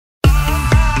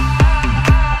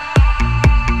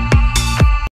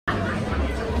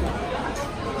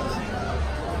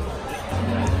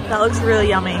looks really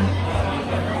yummy. You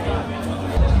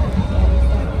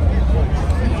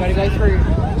gotta go through.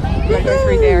 You gotta go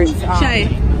through there. It's Shay.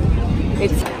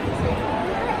 It's.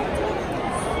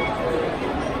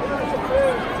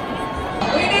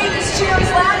 We need this cheer as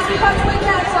loud as we possibly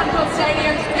can at Sunfield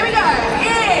Stadium. Here we go.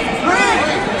 In 3,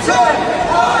 2,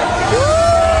 1.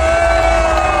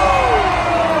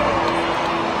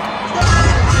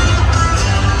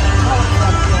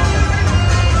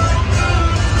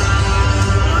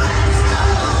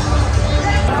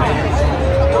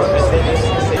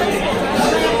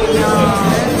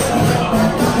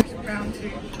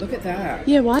 Look at that.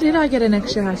 Yeah, why did I get an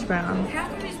extra hash brown? How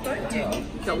come you spoke to?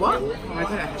 The what? Oh, I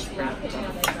got a hash brown.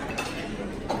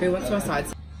 Who wants my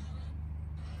sides?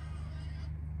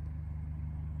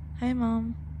 Hey,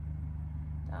 Mum.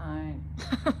 Don't.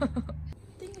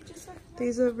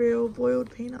 These are real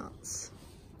boiled peanuts.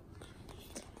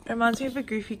 It reminds me of a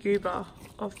Goofy Goober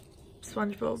of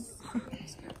SpongeBob.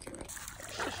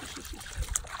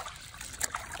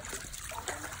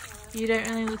 You don't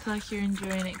really look like you're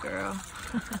enjoying it, girl.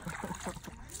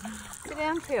 Sit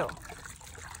down, Phil.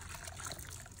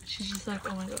 She's just like,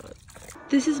 oh my god.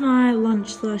 This is my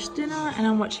lunch/dinner and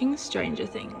I'm watching Stranger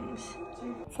Things.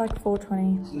 It's like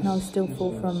 4:20 and I was still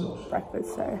full from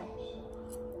breakfast, so.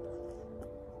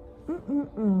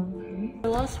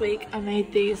 Last week I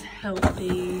made these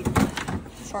healthy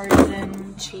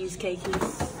frozen cheesecakey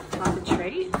type of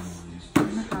treats. I'm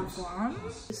gonna have one.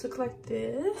 Just look like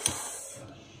this.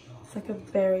 It's like a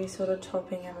berry sort of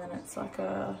topping and then it's like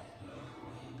a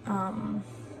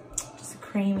just a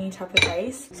creamy type of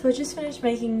base. So I just finished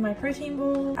making my protein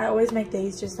ball. I always make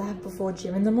these just to have before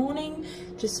gym in the morning,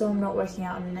 just so I'm not working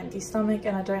out on an empty stomach,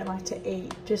 and I don't like to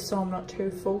eat just so I'm not too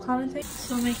full kind of thing.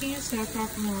 So I'm making a stir fry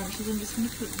for my lunches. I'm just going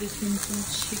to put this in some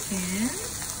chicken.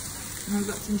 And I've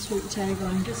got some sweet potato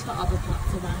going just for other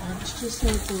parts of my lunch, just so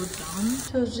it's all done.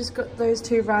 So I've just got those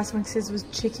 2 rice mixes with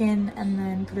chicken and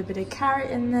then put a bit of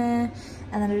carrot in there.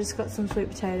 And then I just got some sweet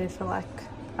potato for like,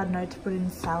 I don't know, to put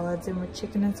in salads and with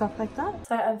chicken and stuff like that.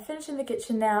 So I'm finished in the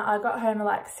kitchen now. I got home at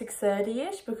like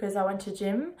 6:30ish because I went to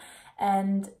gym.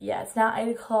 And yeah, it's now 8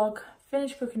 o'clock.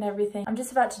 Finished cooking everything. I'm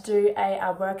just about to do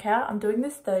a workout. I'm doing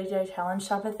this 30-day challenge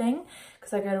type of thing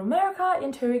because I go to America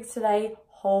in 2 weeks today.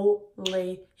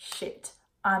 Holy shit,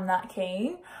 I'm that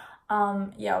keen.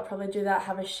 Yeah, I'll probably do that,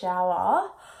 have a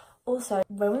shower. Also,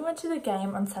 when we went to the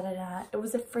game on Saturday night, it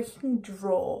was a freaking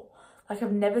draw. Like,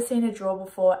 I've never seen a draw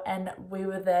before, and we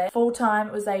were there. Full time,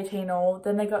 it was 18-all.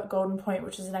 Then they got golden point,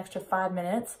 which is an extra 5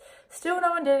 minutes. Still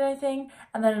no one did anything,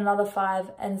 and then another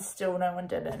 5, and still no one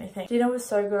did anything. Dinner was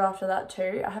so good after that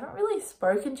too. I haven't really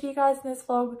spoken to you guys in this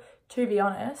vlog, to be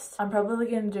honest. I'm probably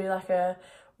gonna do like a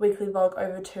weekly vlog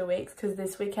over 2 weeks because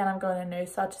this weekend I'm going to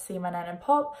Noosa to see my nan and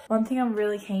pop. One thing I'm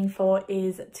really keen for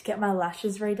is to get my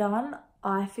lashes redone.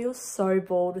 I feel so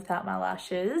bald without my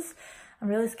lashes. I'm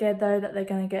really scared though that they're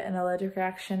going to get an allergic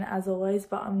reaction as always,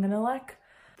 but I'm going to like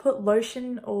put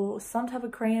lotion or some type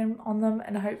of cream on them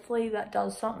and hopefully that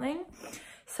does something.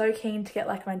 So keen to get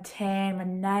like my tan, my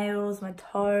nails, my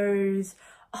toes.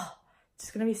 Oh,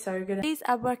 it's going to be so good. These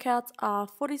ab workouts are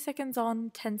 40 seconds on,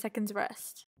 10 seconds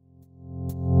rest.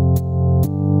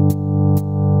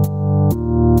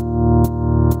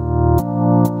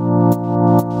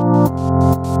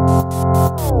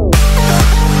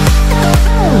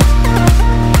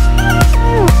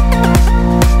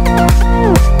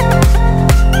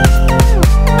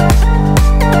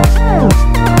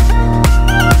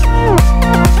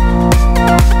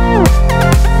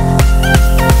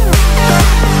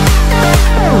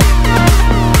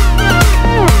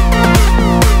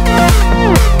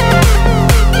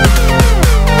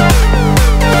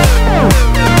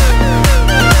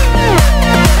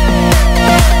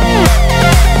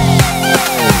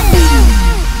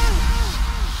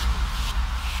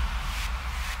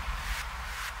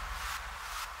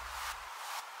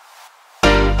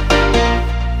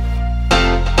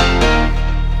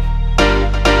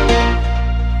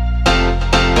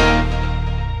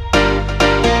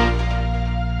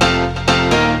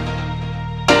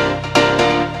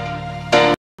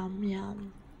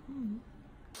 Yum.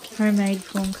 Homemade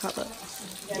prawn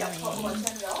cutlets. Yummy.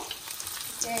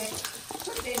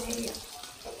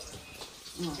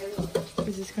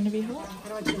 Is this going to be hot? How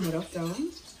do I turn it off,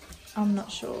 darling? I'm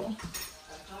not sure.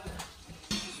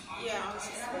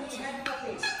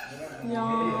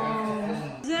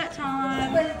 Yum. Dessert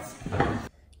time.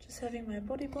 Just having my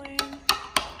body bloom.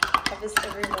 Have this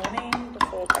every morning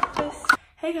before breakfast.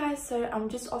 Hey guys, so I'm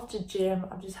just off to gym.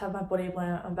 I've just had my body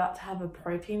bloom. I'm about to have a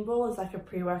protein ball as like a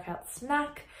pre-workout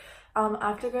snack. I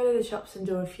have to go to the shops and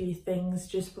do a few things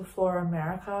just before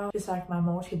America, just like my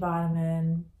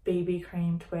multivitamin, BB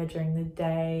cream to wear during the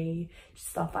day,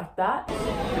 stuff like that.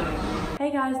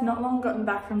 Hey guys, not long gotten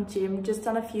back from gym, just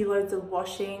done a few loads of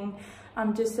washing.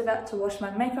 I'm just about to wash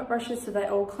my makeup brushes so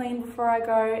they're all clean before I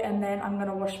go, and then I'm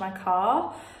gonna wash my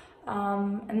car.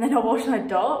 And then I'll wash my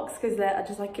dogs because I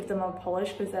just like give them a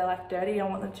polish because they're like dirty. I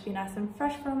want them to be nice and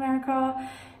fresh for America.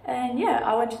 And yeah,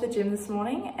 I went to the gym this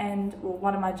morning, and well,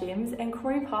 one of my gyms, and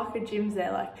Corey Parker gyms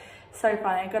there, like so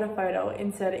funny. I got a photo, I'll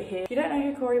insert it here. If you don't know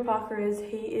who Corey Parker is,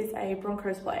 he is a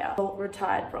Broncos player, or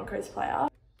retired Broncos player.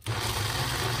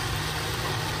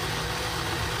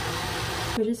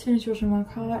 I just finished washing my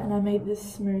car and I made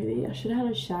this smoothie. I should have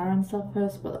had a shower and stuff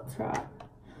first, but that's right.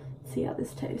 See how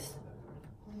this tastes.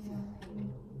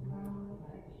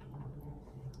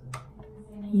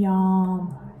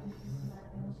 Yum.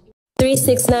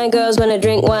 369 girls wanna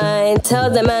drink wine.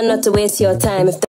 Tell the man not to waste your time. If